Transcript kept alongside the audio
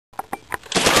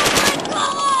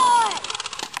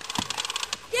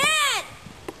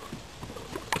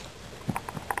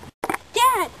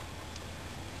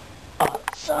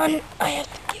son, I have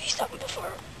to give you something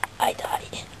before I die.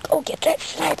 Go get that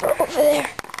sniper over there.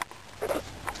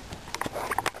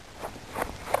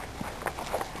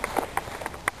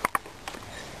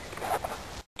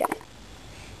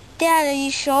 Dad, are you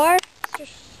sure?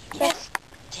 Yes,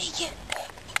 take it.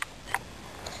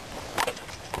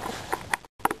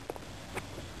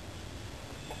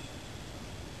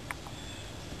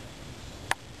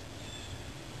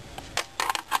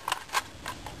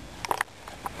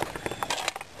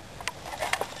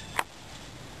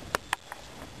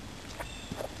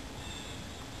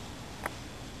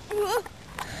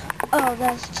 Oh,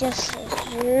 that's just...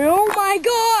 Oh my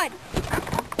God!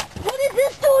 What is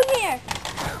this doing here?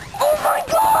 Oh my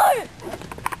God!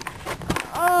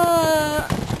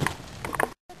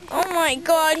 Oh my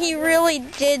God, he really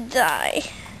did die.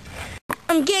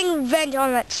 I'm getting revenge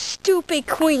on that stupid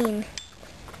queen.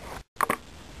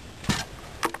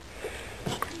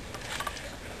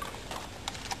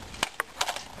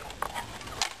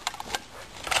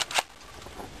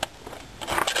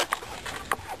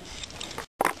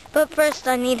 But first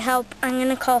I need help. I'm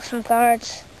gonna call some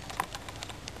guards.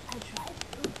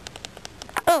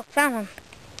 Oh, found one.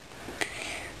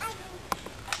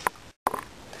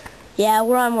 Yeah,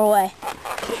 we're on our way.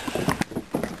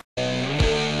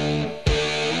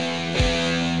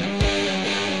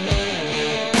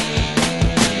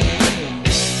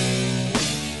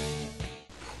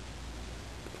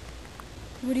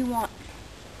 What do you want?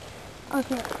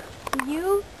 Okay,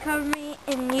 you cover me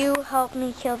and you help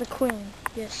me kill the queen.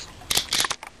 Yes.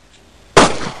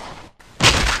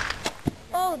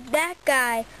 Oh, that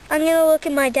guy. I'm gonna look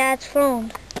at my dad's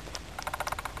phone.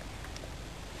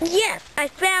 Yes, I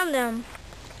found him.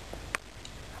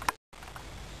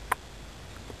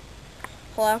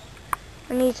 Hello?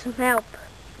 I need some help.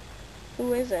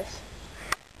 Who is this?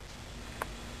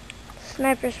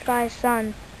 Sniper Spy's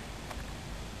son.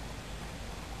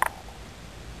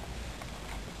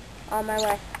 On my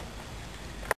way.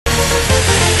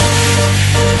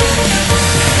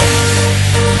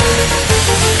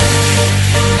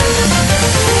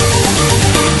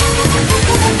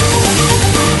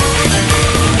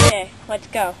 Let's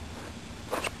go.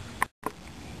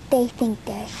 They think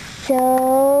they're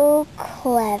so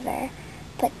clever,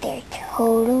 but they're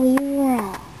totally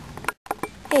wrong.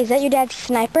 Hey, is that your dad's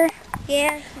sniper?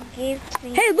 Yeah, he gave it to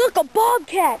me. Hey, look, a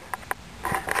bobcat!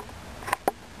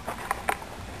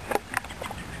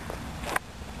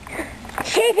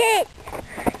 Shake it!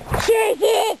 Shake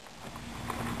it!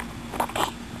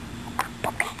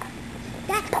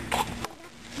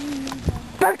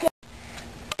 Bobcat.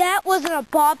 That wasn't a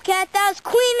bobcat, that was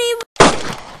Queenie.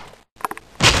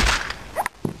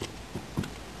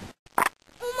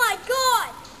 Oh my God!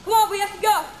 Come on, we have to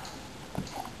go.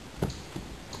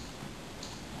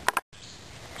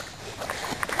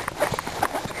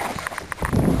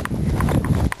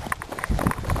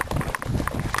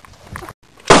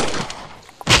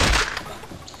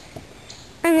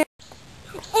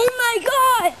 Oh my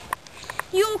God!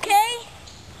 You okay?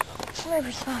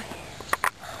 Sniper's fine.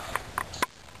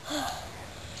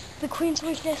 The queen's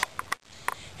weakness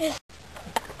is...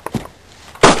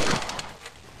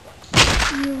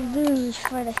 You lose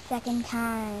for the second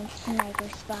time, Sniper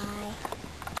Spy.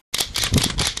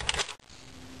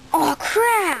 Oh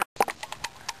crap!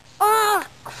 Oh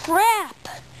crap!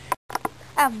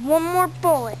 I have one more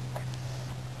bullet.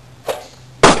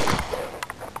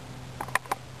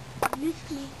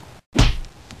 Missed me.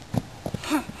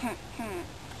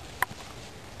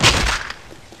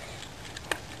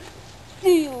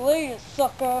 See you later,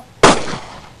 sucker.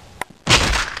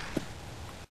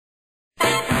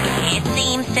 It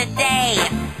seems today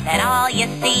that all you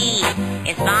see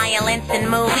is violence in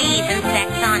movies and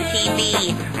sex on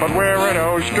TV. But where are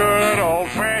those good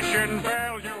old-fashioned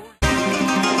values?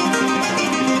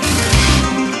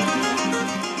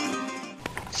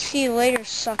 See you later,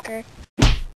 sucker.